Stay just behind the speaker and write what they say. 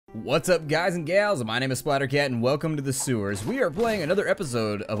What's up, guys and gals? My name is Splattercat and welcome to the sewers. We are playing another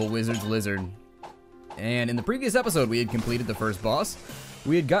episode of A Wizard's Lizard. And in the previous episode we had completed the first boss.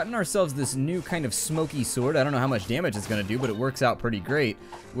 We had gotten ourselves this new kind of smoky sword. I don't know how much damage it's going to do, but it works out pretty great.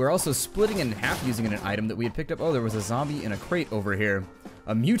 We're also splitting it in half using an item that we had picked up. Oh, there was a zombie in a crate over here.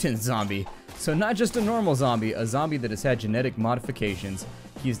 A mutant zombie. So not just a normal zombie, a zombie that has had genetic modifications.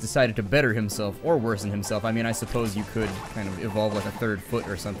 He's decided to better himself or worsen himself. I mean, I suppose you could kind of evolve like a third foot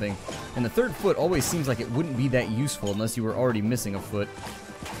or something. And the third foot always seems like it wouldn't be that useful unless you were already missing a foot.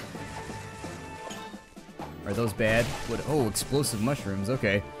 Are those bad? What? Oh, explosive mushrooms.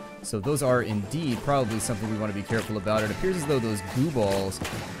 Okay. So those are indeed probably something we want to be careful about. It appears as though those goo balls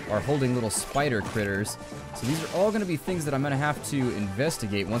are holding little spider critters. So these are all going to be things that I'm going to have to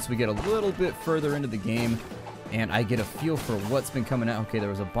investigate once we get a little bit further into the game and I get a feel for what's been coming out. Okay, there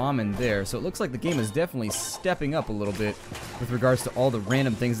was a bomb in there. So it looks like the game is definitely stepping up a little bit with regards to all the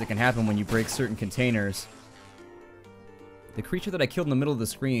random things that can happen when you break certain containers. The creature that I killed in the middle of the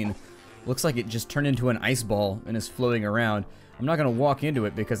screen looks like it just turned into an ice ball and is floating around. I'm not going to walk into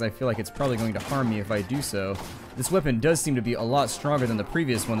it because I feel like it's probably going to harm me if I do so. This weapon does seem to be a lot stronger than the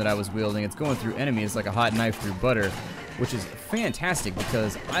previous one that I was wielding. It's going through enemies like a hot knife through butter, which is fantastic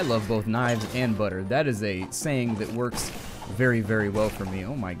because I love both knives and butter. That is a saying that works very, very well for me.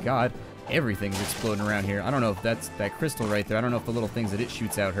 Oh my god, everything's exploding around here. I don't know if that's that crystal right there. I don't know if the little things that it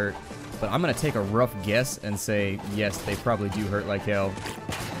shoots out hurt, but I'm going to take a rough guess and say, yes, they probably do hurt like hell.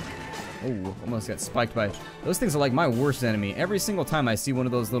 Oh, almost got spiked by... Those things are like my worst enemy. Every single time I see one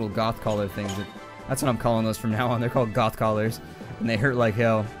of those little goth collar things, that's what I'm calling those from now on. They're called goth collars, and they hurt like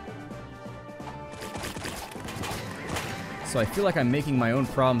hell. So I feel like I'm making my own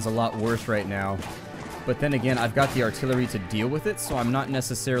problems a lot worse right now. But then again, I've got the artillery to deal with it, so I'm not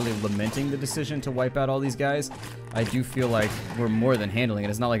necessarily lamenting the decision to wipe out all these guys. I do feel like we're more than handling it.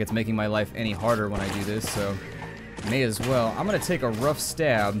 It's not like it's making my life any harder when I do this, so... may as well. I'm going to take a rough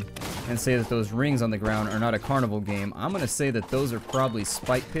stab and say that those rings on the ground are not a carnival game. I'm going to say that those are probably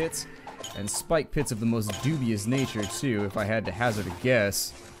spike pits, and spike pits of the most dubious nature too, if I had to hazard a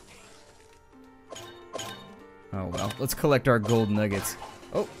guess. Oh well, let's collect our gold nuggets.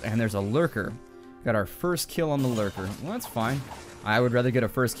 Oh, and there's a lurker. Got our first kill on the lurker. Well, that's fine. I would rather get a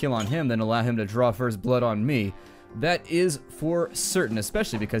first kill on him than allow him to draw first blood on me. That is for certain,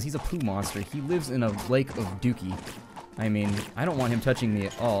 especially because he's a poo monster. He lives in a lake of dookie. I mean, I don't want him touching me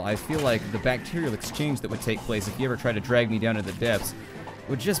at all. I feel like the bacterial exchange that would take place if he ever tried to drag me down to the depths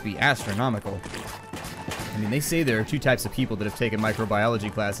would just be astronomical. I mean, they say there are two types of people that have taken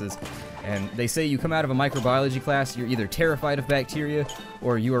microbiology classes, and they say you come out of a microbiology class, you're either terrified of bacteria,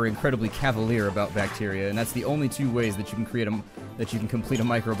 or you are incredibly cavalier about bacteria, and that's the only two ways that you can complete a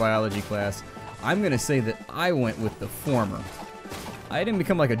microbiology class. I'm gonna say that I went with the former. I didn't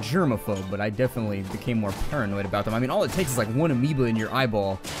become like a germaphobe, but I definitely became more paranoid about them. I mean, all it takes is like one amoeba in your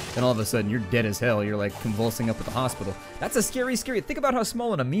eyeball, and all of a sudden you're dead as hell. You're like convulsing up at the hospital. That's a scary, scary... Think about how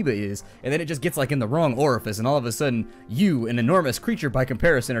small an amoeba is, and then it just gets like in the wrong orifice, and all of a sudden you, an enormous creature by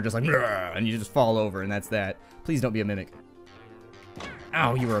comparison, are just like, and you just fall over, and that's that. Please don't be a mimic.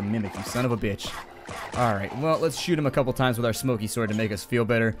 Ow, you were a mimic, you son of a bitch. Alright, well, let's shoot him a couple times with our smoky sword to make us feel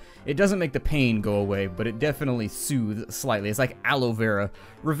better. It doesn't make the pain go away, but it definitely soothes slightly. It's like aloe vera.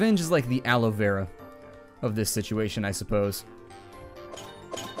 Revenge is like the aloe vera of this situation, I suppose.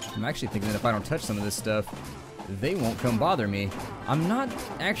 I'm actually thinking that if I don't touch some of this stuff, they won't come bother me. I'm not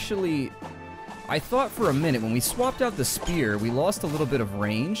actually... I thought for a minute, when we swapped out the spear, we lost a little bit of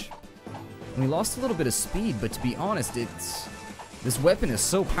range. And we lost a little bit of speed, but to be honest, it's... This weapon is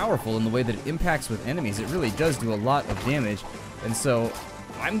so powerful in the way that it impacts with enemies. It really does do a lot of damage. And so,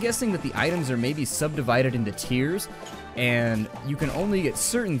 I'm guessing that the items are maybe subdivided into tiers, and you can only get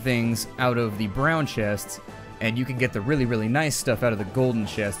certain things out of the brown chests, and you can get the really, really nice stuff out of the golden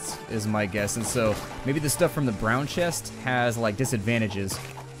chests, is my guess. And so, maybe the stuff from the brown chest has, like, disadvantages,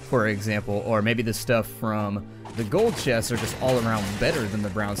 for example, or maybe the stuff from the gold chests are just all around better than the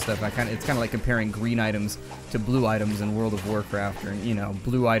brown stuff. It's kind of like comparing green items to blue items in World of Warcraft, or, you know,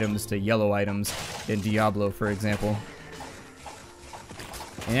 blue items to yellow items in Diablo, for example.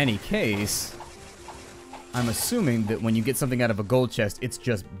 In any case, I'm assuming that when you get something out of a gold chest, it's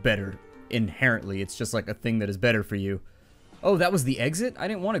just better inherently. It's just like a thing that is better for you. Oh, that was the exit? I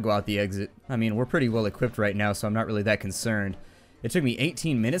didn't want to go out the exit. I mean, we're pretty well equipped right now, so I'm not really that concerned. It took me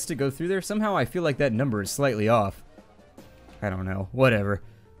 18 minutes to go through there. Somehow I feel like that number is slightly off. I don't know. Whatever.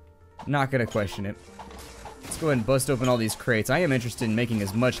 Not gonna question it. Let's go ahead and bust open all these crates. I am interested in making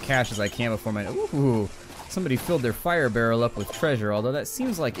as much cash as I can before my... Ooh! Somebody filled their fire barrel up with treasure, although that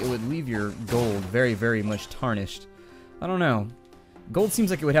seems like it would leave your gold very, very much tarnished. I don't know. Gold seems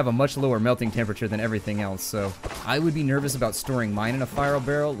like it would have a much lower melting temperature than everything else, so I would be nervous about storing mine in a fire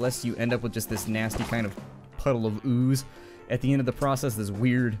barrel, lest you end up with just this nasty kind of puddle of ooze at the end of the process, this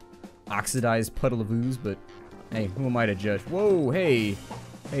weird oxidized puddle of ooze, but hey, who am I to judge? Whoa, hey!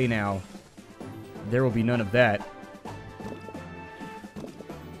 Hey now. There will be none of that.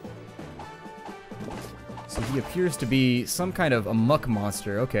 So he appears to be some kind of a muck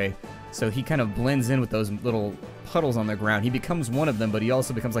monster, okay. So he kind of blends in with those little puddles on the ground. He becomes one of them, but he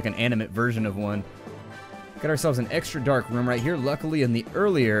also becomes like an animate version of one. Got ourselves an extra dark room right here. Luckily, in the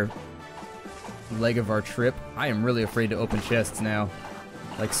earlier leg of our trip, I am really afraid to open chests now.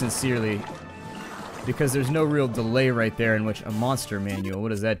 Like, sincerely. Because there's no real delay right there in which a monster manual. What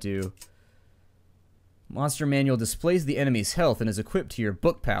does that do? Monster manual displays the enemy's health and is equipped to your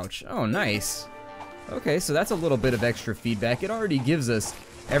book pouch. Oh, nice. Okay, so that's a little bit of extra feedback. It already gives us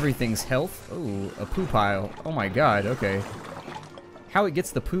everything's health. Oh, a poo pile. Oh my god, okay. How it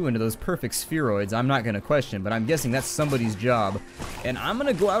gets the poo into those perfect spheroids, I'm not going to question, but I'm guessing that's somebody's job. And I'm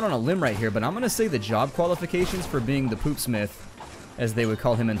going to go out on a limb right here, but I'm going to say the job qualifications for being the poopsmith, as they would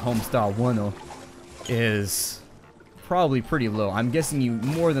call him in Homestar 1, is probably pretty low. I'm guessing you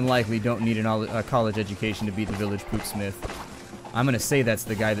more than likely don't need a college education to be the village poopsmith. I'm going to say that's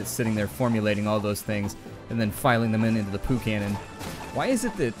the guy that's sitting there formulating all those things and then filing them into the poo cannon. Why is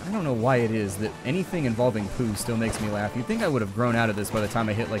it that, I don't know why it is, that anything involving poo still makes me laugh. You'd think I would have grown out of this by the time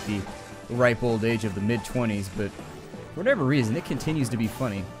I hit like the ripe old age of the mid-20s, but for whatever reason, it continues to be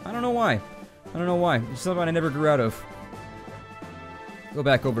funny. I don't know why. I don't know why. It's something I never grew out of. Go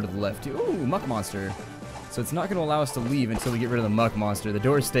back over to the left. Ooh, muck monster. So it's not going to allow us to leave until we get rid of the muck monster. The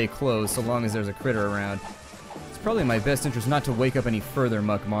doors stay closed so long as there's a critter around. It's probably in my best interest not to wake up any further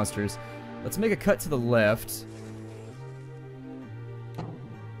muck monsters. Let's make a cut to the left.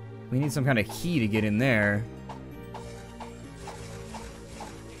 We need some kind of key to get in there.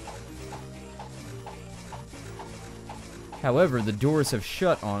 However, the doors have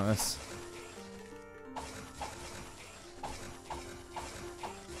shut on us.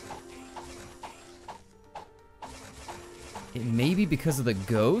 It may be because of the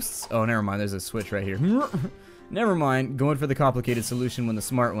ghosts? Oh, never mind. There's a switch right here. Never mind. Going for the complicated solution when the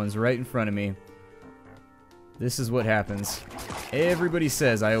smart one's right in front of me. This is what happens. Everybody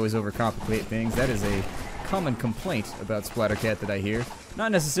says I always overcomplicate things. That is a common complaint about Splattercat that I hear.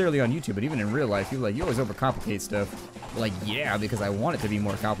 Not necessarily on YouTube, but even in real life. People are like, you always overcomplicate stuff. Like, yeah, because I want it to be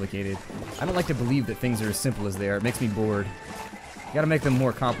more complicated. I don't like to believe that things are as simple as they are. It makes me bored. You gotta make them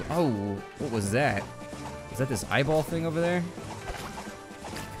more complicated. Oh, what was that? Is that this eyeball thing over there?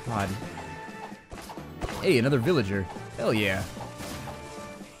 God. Hey, another villager. Hell yeah.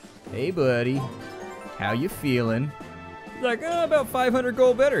 Hey, buddy. How you feeling? He's like, oh, about 500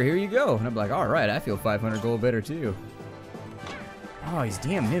 gold better. Here you go. And I'm like, all right, I feel 500 gold better too. Oh, these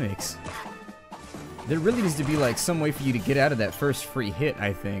damn mimics. There really needs to be like some way for you to get out of that first free hit,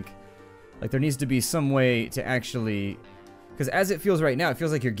 I think. Like there needs to be some way to actually... Because as it feels right now, it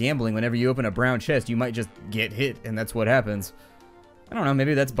feels like you're gambling. Whenever you open a brown chest, you might just get hit, and that's what happens. I don't know,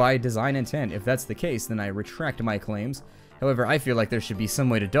 maybe that's by design intent. If that's the case, then I retract my claims. However, I feel like there should be some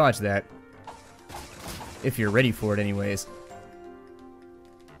way to dodge that. If you're ready for it anyways.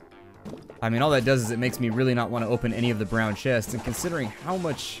 I mean, all that does is it makes me really not want to open any of the brown chests, and considering how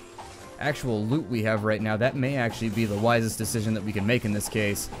much actual loot we have right now, that may actually be the wisest decision that we can make in this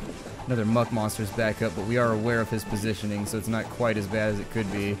case. Another muck monster's back up, but we are aware of his positioning, so it's not quite as bad as it could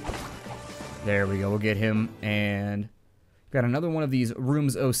be. There we go, we'll get him, and got another one of these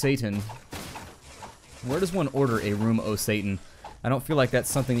rooms o' Satan. Where does one order a room o' Satan? I don't feel like that's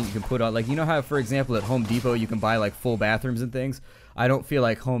something that you can put on, like, you know how, for example, at Home Depot you can buy, like, full bathrooms and things? I don't feel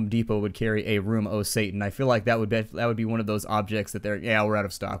like Home Depot would carry a room o' Satan. I feel like that would be one of those objects that they're, yeah, we're out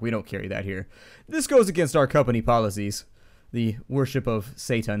of stock. We don't carry that here. This goes against our company policies. The worship of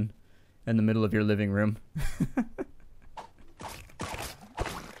Satan in the middle of your living room.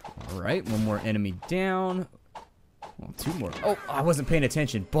 Alright, one more enemy down. Well, two more. Oh, I wasn't paying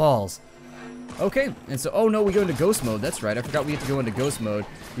attention. Balls. Okay, and so, oh no, we go into ghost mode. That's right, I forgot we have to go into ghost mode.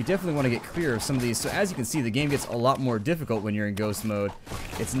 We definitely want to get clear of some of these. So as you can see, the game gets a lot more difficult when you're in ghost mode.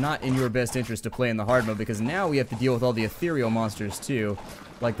 It's not in your best interest to play in the hard mode, because now we have to deal with all the ethereal monsters too,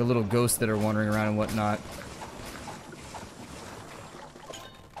 like the little ghosts that are wandering around and whatnot.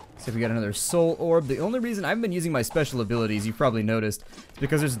 So we got another soul orb. The only reason I've been using my special abilities, you've probably noticed, is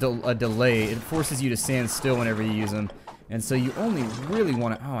because there's a delay. It forces you to stand still whenever you use them. And so you only really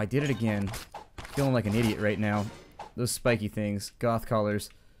want to... Oh, I did it again. Feeling like an idiot right now. Those spiky things, goth collars,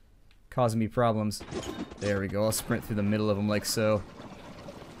 causing me problems. There we go. I'll sprint through the middle of them like so.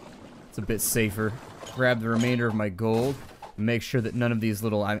 It's a bit safer. Grab the remainder of my gold. make sure that none of these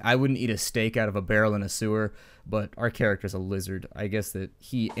little... I wouldn't eat a steak out of a barrel in a sewer, but our character's a lizard. I guess that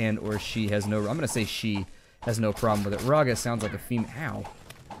he and or she has no... I'm going to say she has no problem with it. Raga sounds like a female... Ow.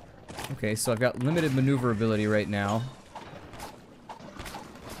 Okay, so I've got limited maneuverability right now.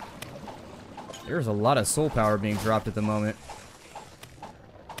 There's a lot of soul power being dropped at the moment.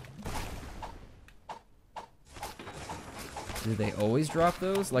 Do they always drop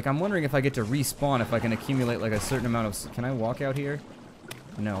those? Like, I'm wondering if I get to respawn, if I can accumulate, like, a certain amount of... Can I walk out here?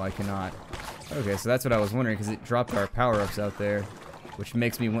 No, I cannot. Okay, so that's what I was wondering, because it dropped our power-ups out there, which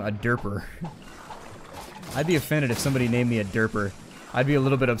makes me want a derper. I'd be offended if somebody named me a derper. I'd be a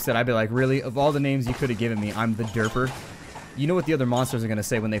little bit upset. I'd be like, really? Of all the names you could have given me, I'm the derper? You know what the other monsters are going to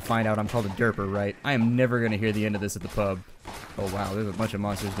say when they find out I'm called a derper, right? I am never going to hear the end of this at the pub. Oh, wow, there's a bunch of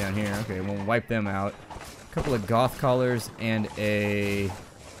monsters down here. Okay, we'll wipe them out. A couple of goth collars and a...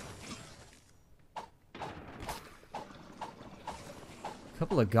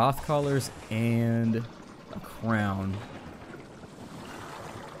 couple of goth collars and a crown.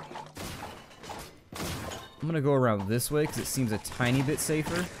 I'm gonna go around this way because it seems a tiny bit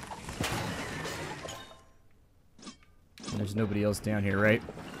safer. And there's nobody else down here, right?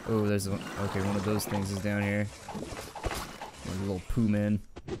 Oh, there's a... Okay, one of those things is down here. There's a little poo man.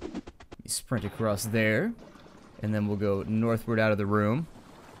 Sprint across there, and then we'll go northward out of the room.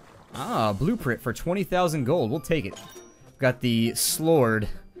 Ah, blueprint for 20,000 gold. We'll take it. Got the Slord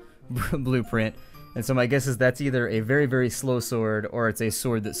blueprint, and so my guess is that's either a very, very slow sword, or it's a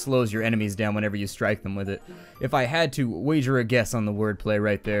sword that slows your enemies down whenever you strike them with it. If I had to wager a guess on the wordplay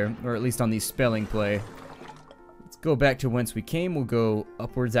right there, or at least on the spelling play, let's go back to whence we came. We'll go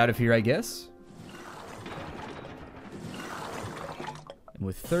upwards out of here, I guess.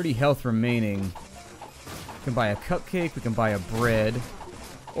 With 30 health remaining, we can buy a cupcake, we can buy a bread,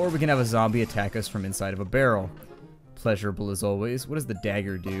 or we can have a zombie attack us from inside of a barrel. Pleasurable as always. What does the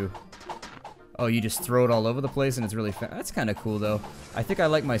dagger do? Oh, you just throw it all over the place and it's really fast. That's kind of cool, though. I think I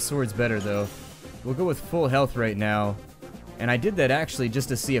like my swords better, though. We'll go with full health right now. And I did that actually just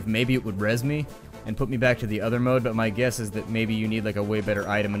to see if maybe it would res me and put me back to the other mode, but my guess is that maybe you need like a way better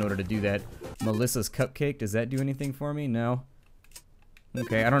item in order to do that. Melissa's cupcake, does that do anything for me? No?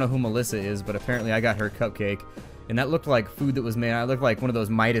 Okay, I don't know who Melissa is, but apparently I got her cupcake. And that looked like food that was made... I looked like one of those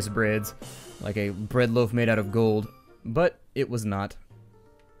Midas breads. Like a bread loaf made out of gold. But it was not.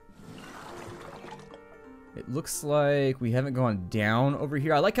 It looks like we haven't gone down over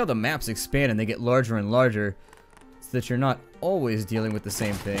here. I like how the maps expand and they get larger and larger, so that you're not always dealing with the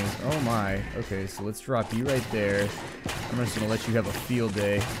same thing. Oh my. Okay, so let's drop you right there. I'm just going to let you have a field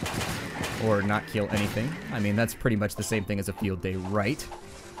day. Or not kill anything. I mean, that's pretty much the same thing as a field day, right?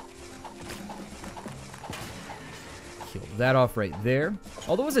 Kill that off right there.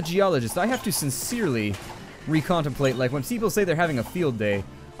 Although as a geologist, I have to sincerely recontemplate, like when people say they're having a field day,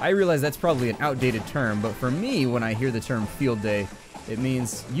 I realize that's probably an outdated term, but for me, when I hear the term field day, it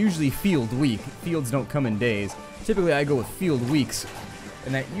means usually field week. Fields don't come in days. Typically, I go with field weeks,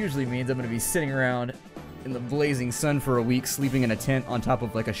 and that usually means I'm going to be sitting around in the blazing sun for a week, sleeping in a tent on top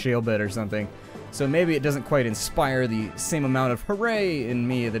of like a shale bed or something. So maybe it doesn't quite inspire the same amount of hooray in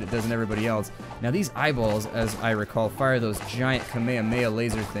me that it does in everybody else. Now these eyeballs, as I recall, fire those giant Kamehameha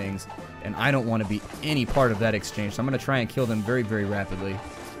laser things, and I don't want to be any part of that exchange, so I'm going to try and kill them very, very rapidly.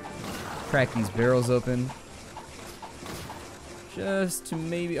 Crack these barrels open. Just to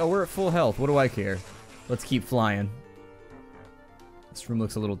maybe... Oh, we're at full health. What do I care? Let's keep flying. This room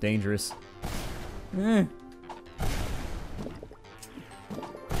looks a little dangerous. Got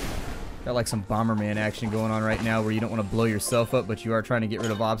like some Bomberman action going on right now where you don't want to blow yourself up, but you are trying to get rid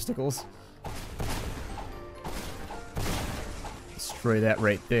of obstacles. Destroy that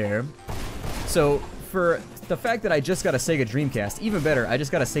right there. So, for the fact that I just got a Sega Dreamcast, even better, I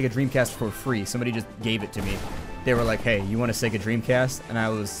just got a Sega Dreamcast for free. Somebody just gave it to me. They were like, hey, you want a Sega Dreamcast? And I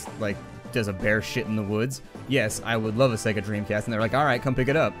was like, does a bear shit in the woods? Yes, I would love a Sega Dreamcast. And they're like, alright, come pick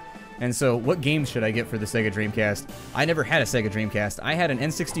it up. And so, what games should I get for the Sega Dreamcast? I never had a Sega Dreamcast. I had an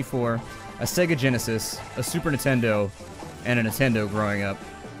N64, a Sega Genesis, a Super Nintendo, and a Nintendo growing up.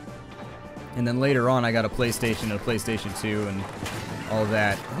 And then later on, I got a PlayStation and a PlayStation 2 and all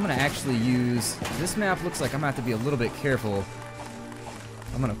that. I'm going to actually use... This map looks like I'm going to have to be a little bit careful.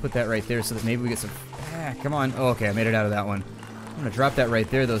 I'm going to put that right there so that maybe we get some... come on. Oh, okay, I made it out of that one. I'm going to drop that right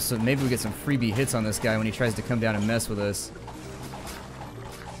there, though, so maybe we get some freebie hits on this guy when he tries to come down and mess with us.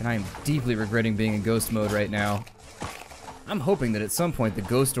 And I am deeply regretting being in ghost mode right now. I'm hoping that at some point the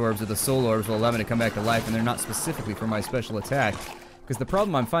ghost orbs or the soul orbs will allow me to come back to life, and they're not specifically for my special attack. Because the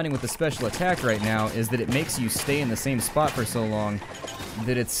problem I'm finding with the special attack right now is that it makes you stay in the same spot for so long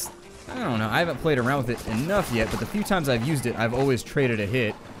that it's... I don't know, I haven't played around with it enough yet, but the few times I've used it, I've always traded a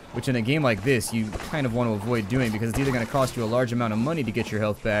hit, which in a game like this, you kind of want to avoid doing because it's either going to cost you a large amount of money to get your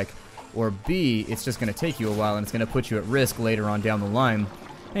health back, or B, it's just going to take you a while and it's going to put you at risk later on down the line.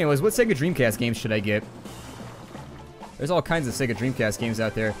 Anyways, what Sega Dreamcast games should I get? There's all kinds of Sega Dreamcast games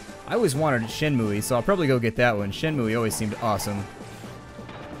out there. I always wanted Shenmue, so I'll probably go get that one. Shenmue always seemed awesome.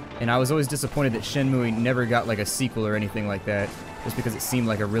 And I was always disappointed that Shenmue never got like a sequel or anything like that, just because it seemed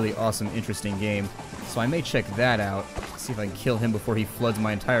like a really awesome, interesting game. So I may check that out, see if I can kill him before he floods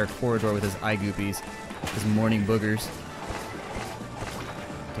my entire corridor with his eye goopies, his morning boogers.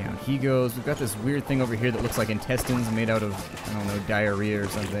 Down he goes. We've got this weird thing over here that looks like intestines made out of, I don't know, diarrhea or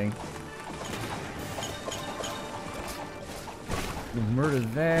something. We'll murder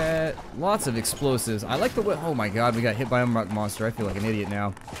that. Lots of explosives. I like the way, oh my god, we got hit by a muck monster. I feel like an idiot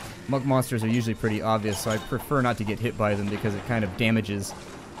now. Muck monsters are usually pretty obvious, so I prefer not to get hit by them because it kind of damages.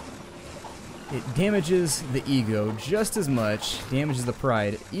 It damages the ego just as much, damages the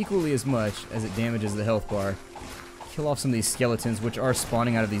pride equally as much as it damages the health bar. Kill off some of these skeletons, which are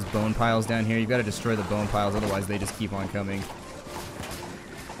spawning out of these bone piles down here. You've got to destroy the bone piles, otherwise they just keep on coming.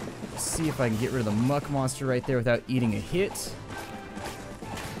 Let's see if I can get rid of the muck monster right there without eating a hit.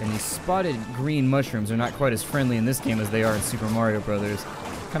 And these spotted green mushrooms are not quite as friendly in this game as they are in Super Mario Brothers.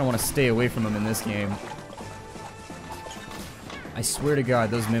 Kind of want to stay away from them in this game. I swear to God,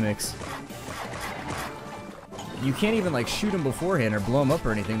 those mimics. You can't even like shoot them beforehand or blow them up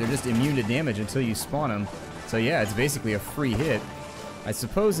or anything. They're just immune to damage until you spawn them. So yeah, it's basically a free hit. I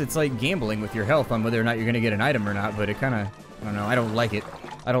suppose it's like gambling with your health on whether or not you're going to get an item or not, but it kind of, I don't know, I don't like it.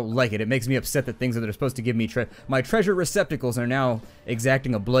 I don't like it. It makes me upset that things that are supposed to give me my treasure receptacles are now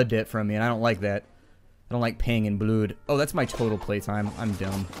exacting a blood debt from me, and I don't like that. I don't like paying in blood. Oh, that's my total playtime. I'm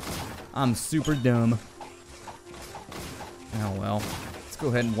dumb. I'm super dumb. Oh well. Let's go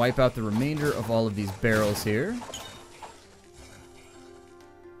ahead and wipe out the remainder of all of these barrels here.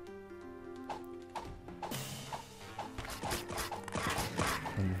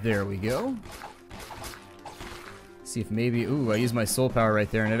 And there we go. See if maybe, ooh, I used my soul power right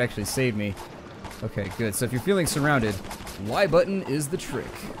there and it actually saved me. Okay, good. So if you're feeling surrounded, Y button is the trick.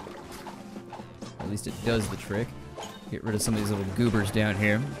 Or at least it does the trick. Get rid of some of these little goobers down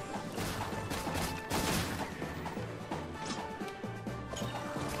here.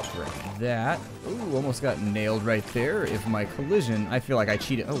 Grab that. Ooh, almost got nailed right there. If my collision, I feel like I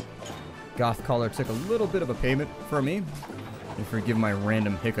cheated. Oh, Goth Collar took a little bit of a payment from me. And forgive my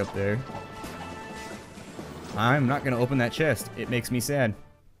random hiccup there. I'm not going to open that chest. It makes me sad.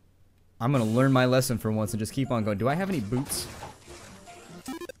 I'm going to learn my lesson for once and just keep on going. Do I have any boots?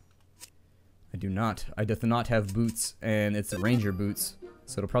 I do not. I do not have boots, and it's ranger boots,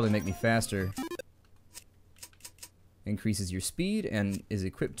 so it'll probably make me faster. Increases your speed and is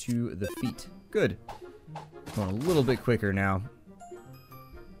equipped to the feet. Good. Going a little bit quicker now.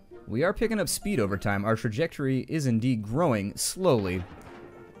 We are picking up speed over time. Our trajectory is indeed growing slowly,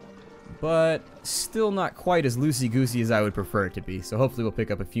 but still not quite as loosey-goosey as I would prefer it to be. So hopefully we'll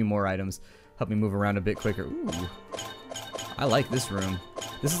pick up a few more items, help me move around a bit quicker. Ooh, I like this room.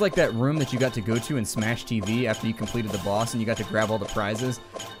 This is like that room that you got to go to in Smash TV after you completed the boss and you got to grab all the prizes.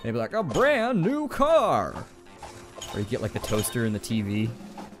 They'd be like, a brand new car! Or you get like the toaster and the TV.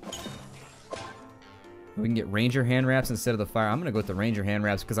 We can get Ranger hand wraps instead of the fire. I'm gonna go with the Ranger hand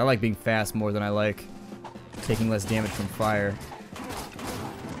wraps because I like being fast more than I like taking less damage from fire.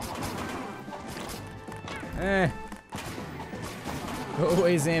 Eh. Go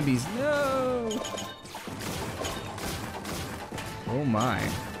away, zombies. No! Oh my.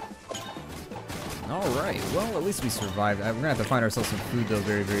 Alright, well, at least we survived. We're gonna have to find ourselves some food, though,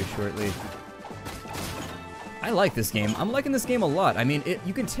 very, very shortly. I like this game. I'm liking this game a lot. I mean,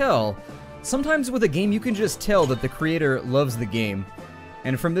 you can tell. Sometimes with a game, you can just tell that the creator loves the game.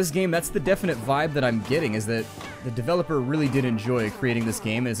 And from this game, that's the definite vibe that I'm getting, is that the developer really did enjoy creating this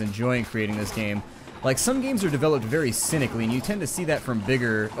game, and is enjoying creating this game. Like, some games are developed very cynically, and you tend to see that from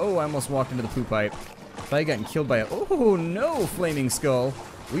bigger... Oh, I almost walked into the poo pipe. If I had gotten killed by a... Oh, no, Flaming Skull.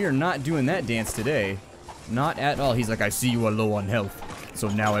 We are not doing that dance today. Not at all. He's like, I see you are low on health, so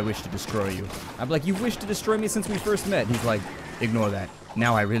now I wish to destroy you. I'm like, you've wished to destroy me since we first met. He's like, ignore that.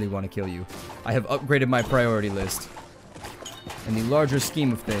 Now I really want to kill you. I have upgraded my priority list. In the larger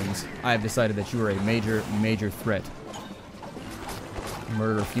scheme of things, I have decided that you are a major, major threat.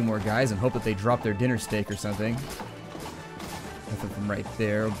 Murder a few more guys and hope that they drop their dinner steak or something. Nothing from right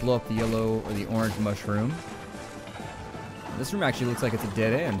there. Blow up the yellow or the orange mushroom. This room actually looks like it's a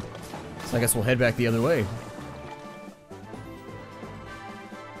dead end. So I guess we'll head back the other way.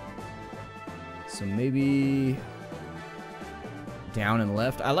 So maybe down and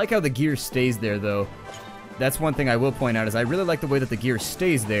left. I like how the gear stays there, though. That's one thing I will point out, is I really like the way that the gear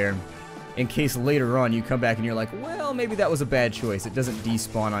stays there, in case later on you come back and you're like, well, maybe that was a bad choice. It doesn't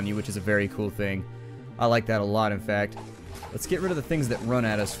despawn on you, which is a very cool thing. I like that a lot, in fact. Let's get rid of the things that run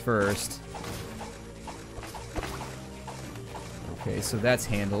at us first. Okay, so that's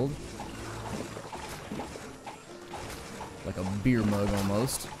handled. Like a beer mug,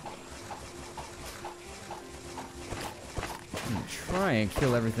 almost. Try and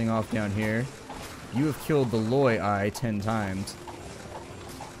kill everything off down here. You have killed the Loi 10 times.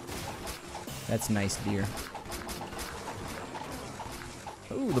 That's nice, dear.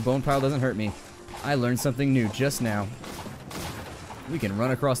 Ooh, the bone pile doesn't hurt me. I learned something new just now. We can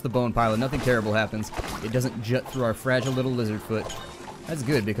run across the bone pile and nothing terrible happens. It doesn't jut through our fragile little lizard foot. That's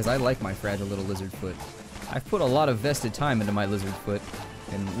good, because I like my fragile little lizard foot. I've put a lot of vested time into my lizard foot,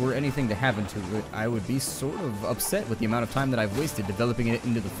 and were anything to happen to it, I would be sort of upset with the amount of time that I've wasted developing it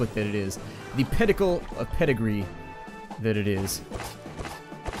into the foot that it is. The pedicle of pedigree that it is.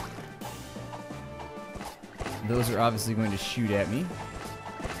 Those are obviously going to shoot at me.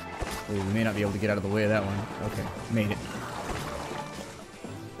 Oh, we may not be able to get out of the way of that one. Okay, made it.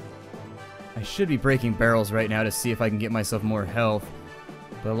 I should be breaking barrels right now to see if I can get myself more health.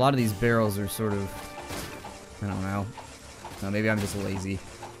 But a lot of these barrels are sort of... I don't know. Maybe I'm just lazy.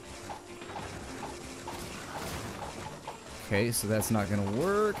 Okay, so that's not gonna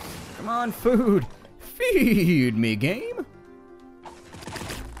work. Come on, food! Feed me, game!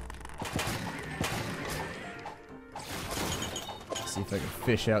 See if I can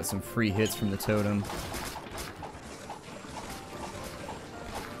fish out some free hits from the totem.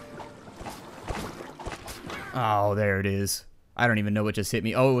 Oh, there it is. I don't even know what just hit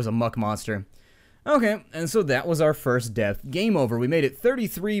me. Oh, it was a muck monster. Okay, and so that was our first death. Game over. We made it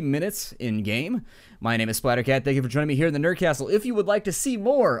 33 minutes in-game. My name is Splattercat. Thank you for joining me here in the Nerd Castle. If you would like to see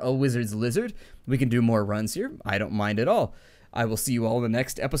more A Wizard's Lizard, we can do more runs here. I don't mind at all. I will see you all in the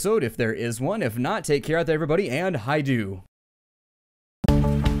next episode if there is one. If not, take care out there, everybody, and hi-do.